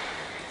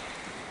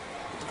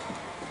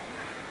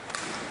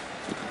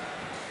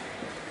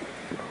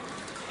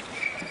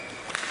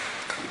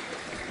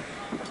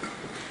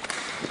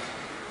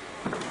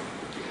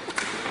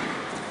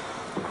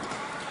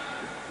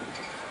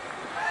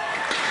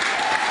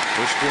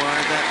 Pushed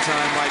wide that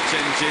time by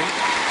Chen Jin.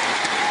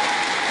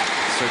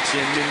 So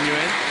Tien Minh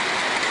Yonex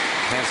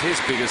has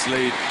his biggest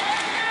lead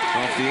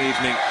of the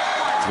evening.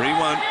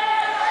 3-1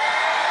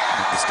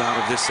 at the start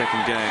of this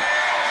second game.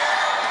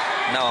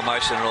 No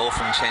emotion at all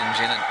from Chen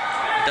Jin.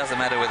 It doesn't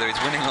matter whether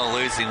he's winning or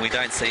losing. We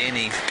don't see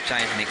any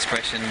change in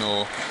expression,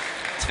 or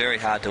it's very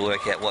hard to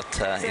work out what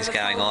is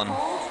going on.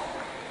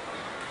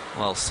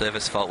 Well,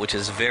 service fault, which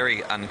is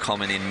very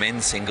uncommon in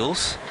men's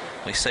singles.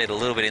 We see it a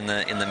little bit in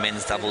the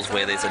men's doubles,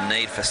 where there's a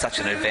need for such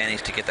an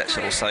advantage to get that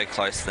shuttle so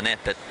close to the net.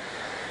 But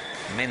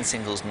men's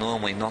singles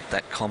normally not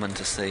that common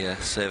to see a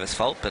service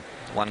fault, but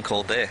one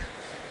called there.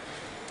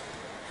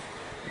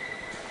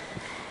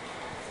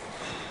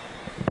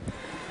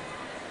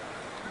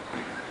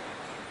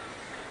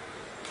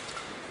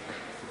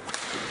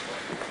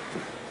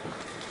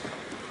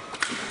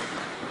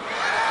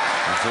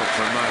 I thought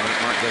for a moment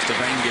it might just have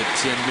angered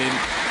Tien Minh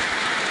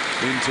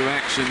into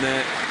action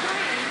there.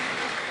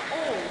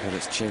 And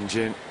it's Chen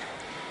Jin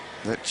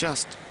that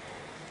just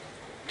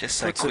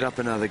so puts quick, it up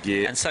another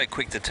gear. and so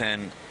quick to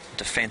turn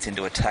defence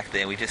into attack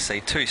there. We just see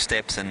 2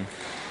 steps and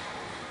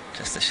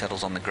just the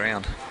shuttle's on the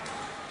ground.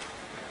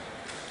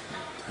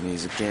 And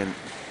he's again,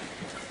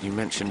 you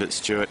mentioned it,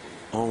 Stuart,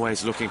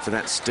 always looking for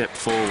that step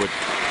forward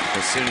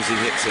as soon as he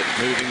hits it,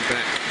 moving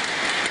back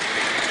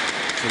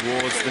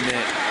towards the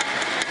net.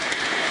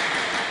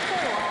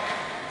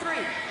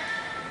 4-3.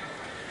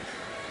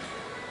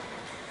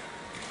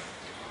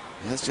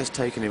 It has just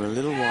taken him a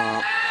little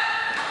while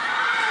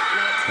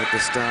at the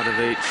start of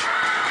each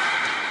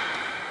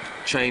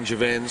change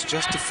of ends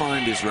just to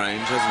find his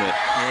range, hasn't it?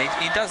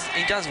 Yeah,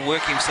 he does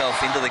work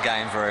himself into the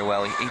game very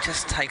well. He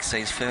just takes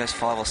these first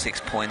 5 or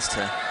 6 points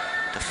to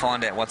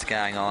find out what's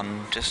going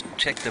on, just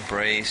check the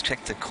breeze,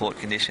 check the court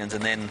conditions,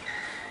 and then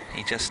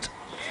he just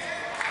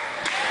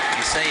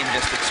see him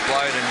just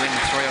explode and win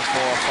 3 or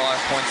 4 or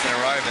 5 points in a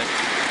row, but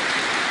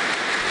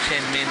Tien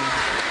Minh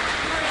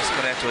just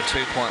got out to a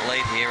 2-point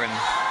lead here, and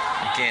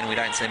again, we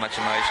don't see much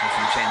emotion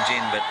from Chen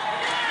Jin, but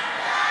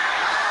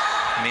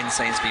Minh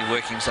seems to be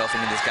working himself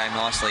into this game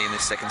nicely in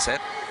this second set.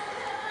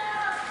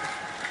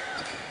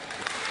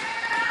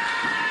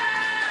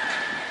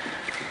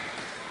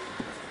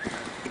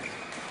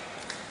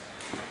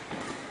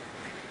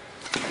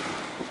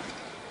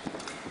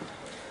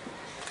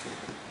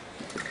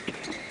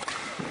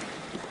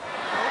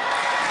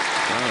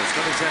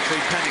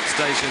 Exactly panic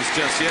stations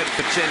just yet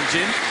for Chen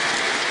Jin,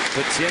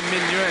 but Tien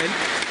Minh Yonex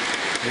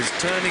is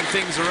turning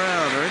things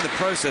around, or in the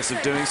process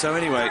of doing so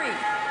anyway.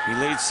 He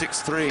leads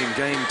 6-3 in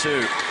game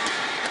 2.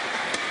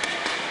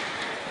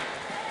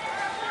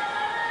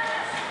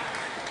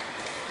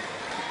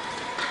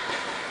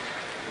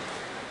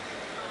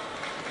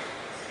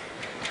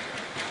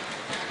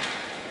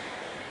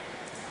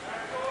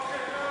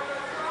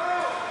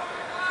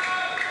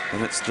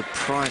 And it's the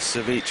price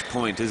of each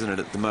point, isn't it,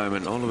 at the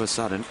moment? All of a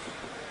sudden,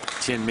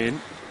 Tien Minh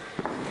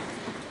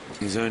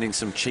is earning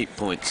some cheap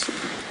points.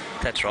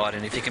 That's right,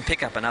 and if you can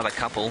pick up another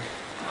couple,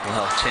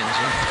 well, Chen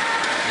Jin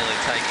nearly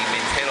taking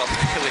Minh's head off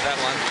with that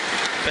one.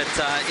 But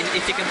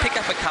if you can pick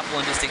up a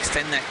couple and just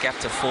extend that gap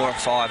to 4 or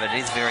 5, it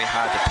is very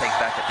hard to peg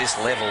back at this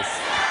level.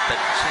 But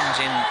Chen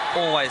Jin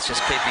always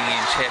just keeping you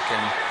in check,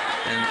 and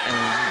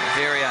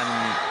very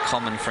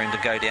uncommon for him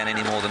to go down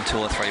any more than 2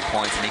 or 3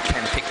 points, and he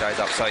can pick those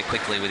up so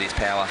quickly with his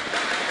power.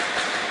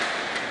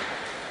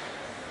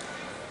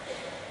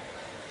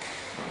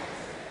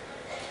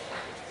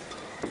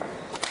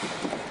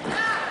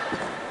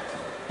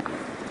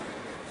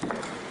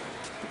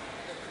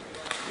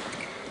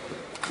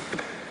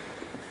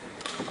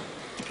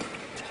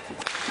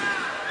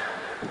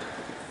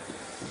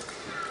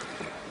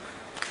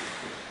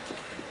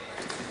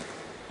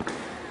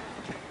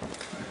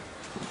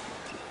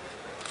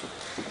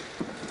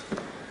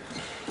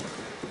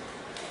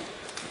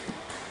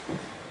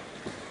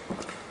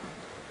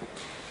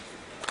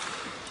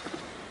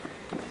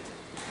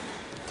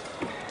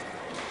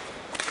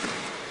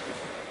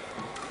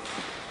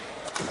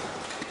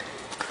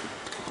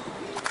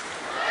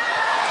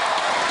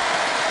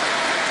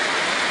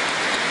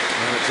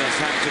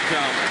 Have to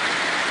come.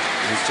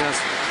 He's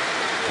just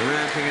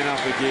ramping it up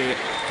a gear.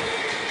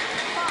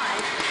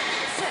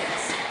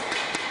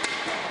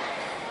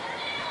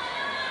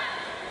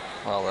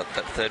 5-6. Well,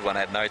 that third one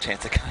had no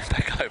chance of coming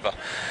back over.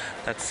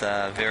 That's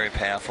very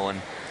powerful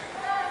and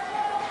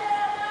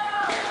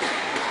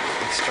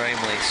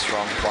extremely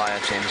strong player,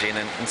 Chen Jin,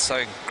 and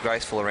so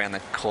graceful around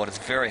the court. It's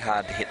very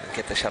hard to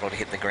get the shuttle to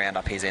hit the ground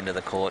up his end of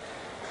the court.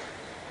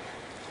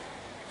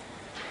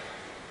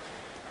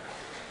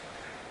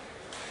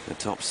 The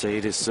top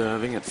seed is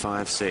serving at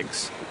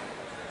 5-6.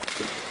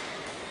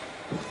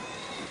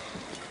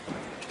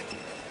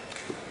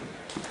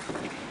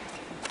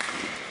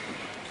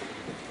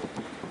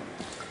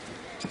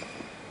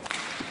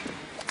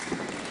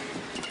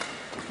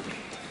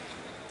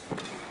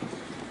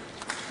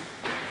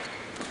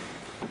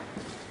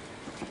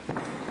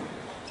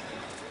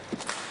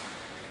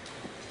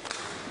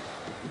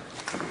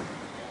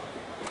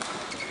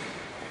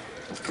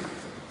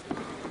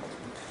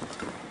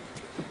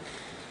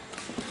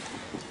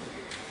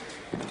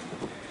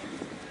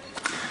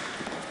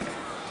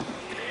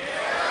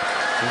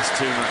 There's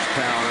too much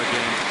power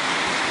again.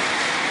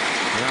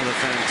 Another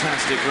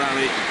fantastic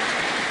rally.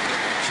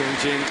 Chen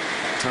Jin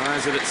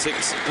ties it at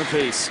 6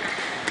 apiece.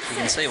 You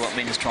can see what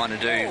Min's trying to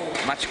do,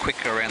 much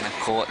quicker around the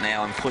court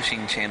now and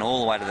pushing Chen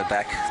all the way to the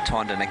back,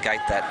 trying to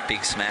negate that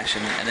big smash,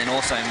 and then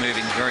also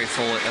moving very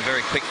forward,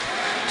 very quick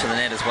to the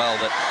net as well.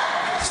 But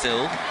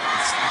still,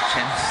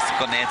 Chen's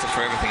got an answer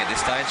for everything at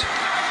this stage.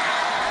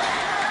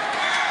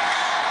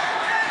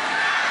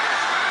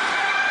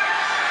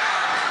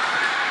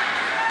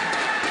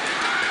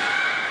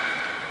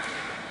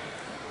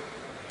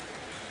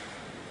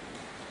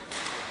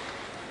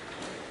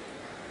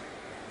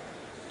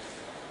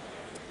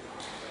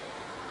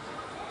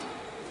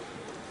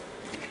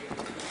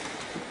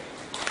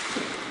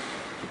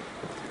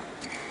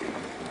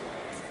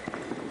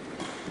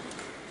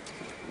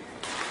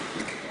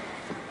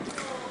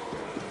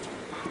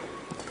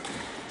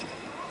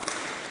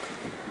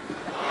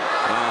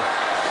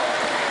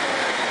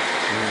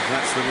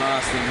 That's the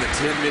last thing that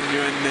Tien Minh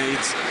Yonex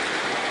needs,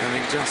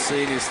 having just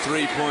seen his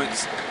 3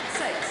 points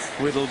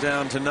whittle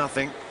down to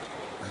nothing,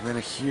 and then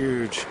a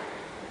huge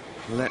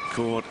let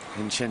court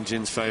in Chen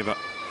Jin's favour.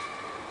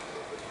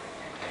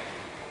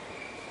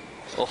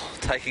 Oh,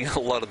 taking a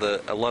lot of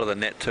the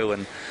net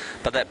too,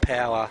 but that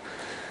power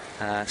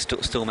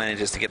still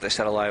manages to get the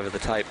shuttle over the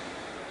tape.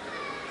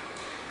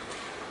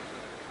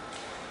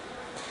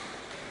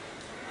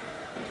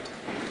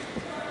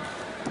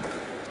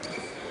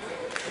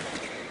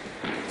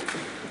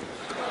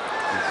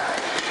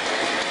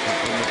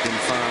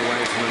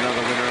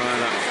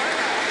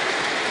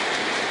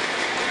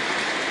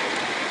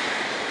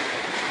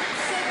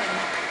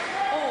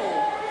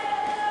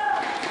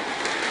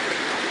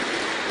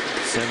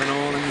 Seven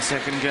all in the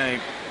second game.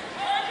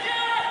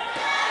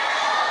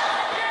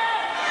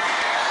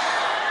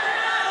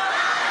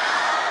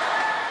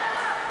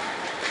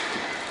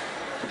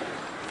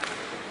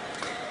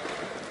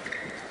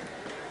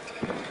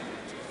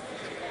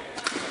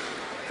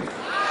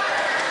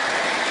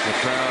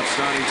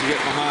 get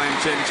behind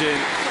Chen Jin.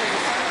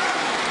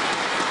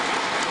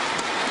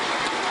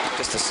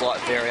 Just a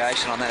slight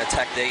variation on that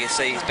attack there. You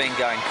see he's been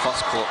going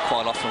cross-court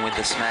quite often with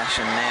the smash,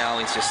 and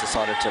now he's just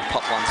decided to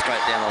pop one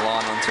straight down the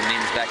line onto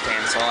Min's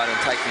backhand side and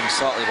take him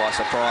slightly by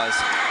surprise.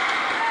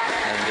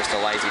 And just a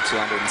lazy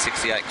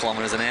 268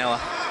 kilometres an hour.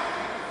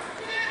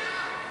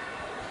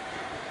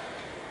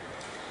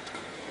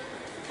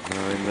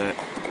 Now in the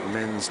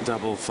men's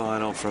double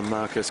final from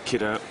Marcus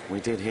Kiddo, we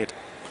did hit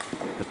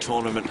a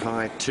tournament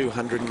high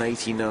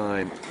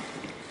 289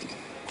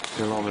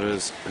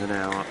 kilometres an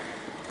hour.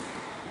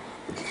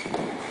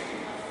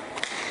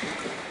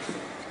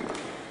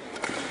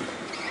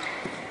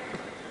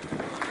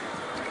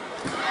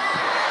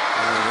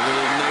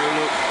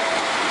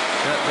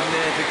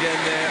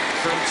 Again there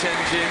from Chen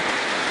Jin,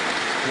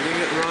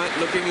 hitting it right,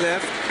 looking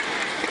left.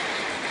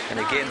 And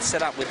again,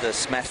 set up with the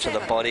smash to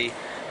the body,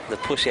 the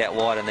push out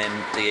wide, and then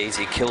the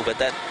easy kill. But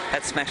that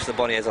smash to the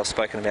body, as I've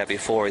spoken about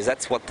before,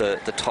 that's what the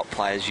top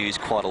players use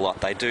quite a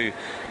lot. They do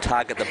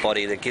target the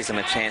body. That gives them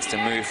a chance to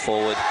move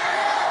forward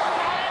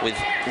with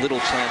little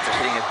chance of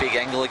hitting a big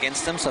angle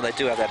against them. So they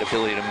do have that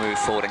ability to move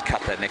forward and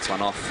cut that next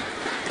one off.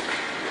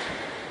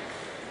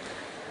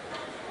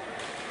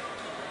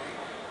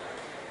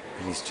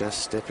 He's just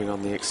stepping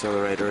on the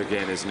accelerator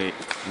again, isn't he?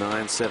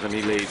 9-7,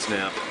 he leads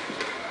now.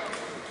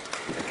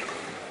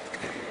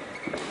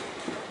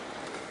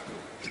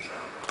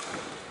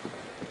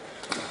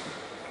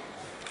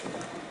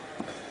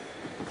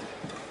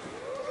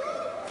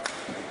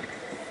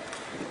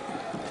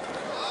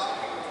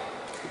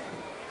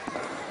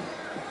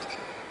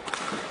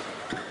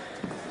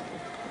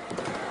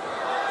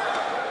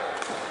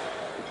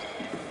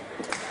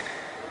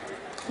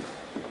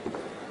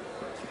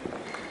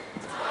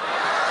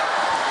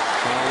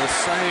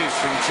 Save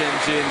from Chen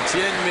Jin.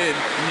 Tien Minh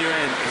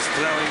Yonex is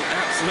throwing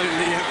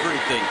absolutely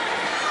everything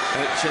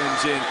at Chen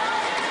Jin.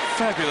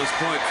 Fabulous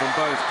point from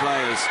both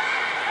players.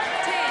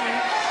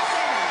 10-7.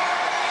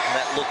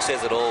 That look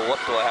says it all. What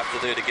do I have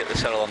to do to get the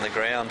shuttle on the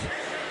ground?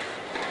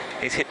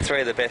 He's hit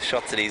 3 of the best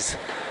shots that he's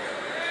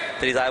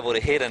able to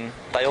hit, and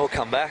they all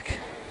come back.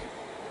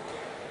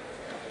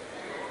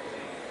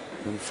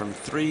 And from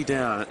 3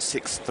 down at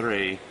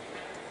 6-3,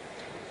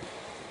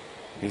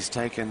 he's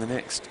taken the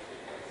next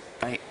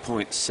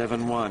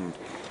 8.71.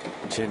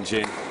 Chen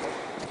Jin. 8-1.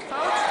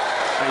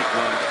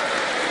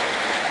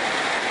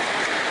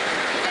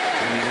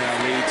 And he now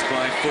leads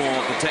by 4.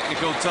 The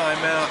technical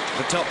timeout.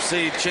 The top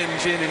seed Chen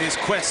Jin in his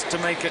quest to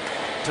make it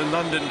to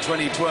London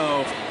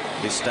 2012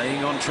 is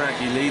staying on track.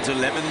 He leads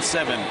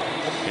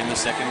 11-7 in the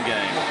second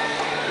game.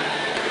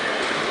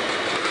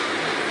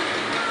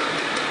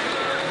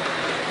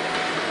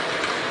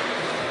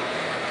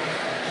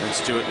 And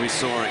Stuart, we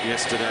saw it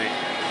yesterday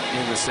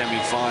in the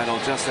semi-final,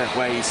 just that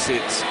way he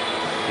sits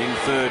in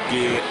third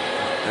gear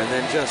and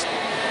then just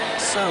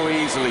so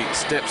easily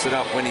steps it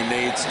up when he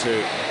needs to.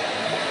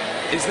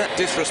 Is that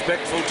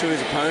disrespectful to his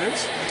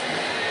opponents?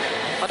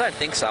 I don't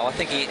think so. I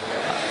think he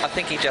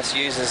just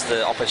uses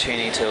the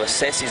opportunity to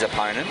assess his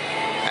opponent,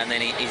 and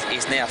then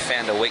he's now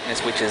found a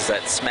weakness, which is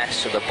that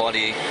smash to the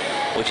body,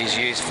 which he's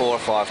used 4 or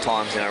 5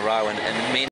 times in a row, and Min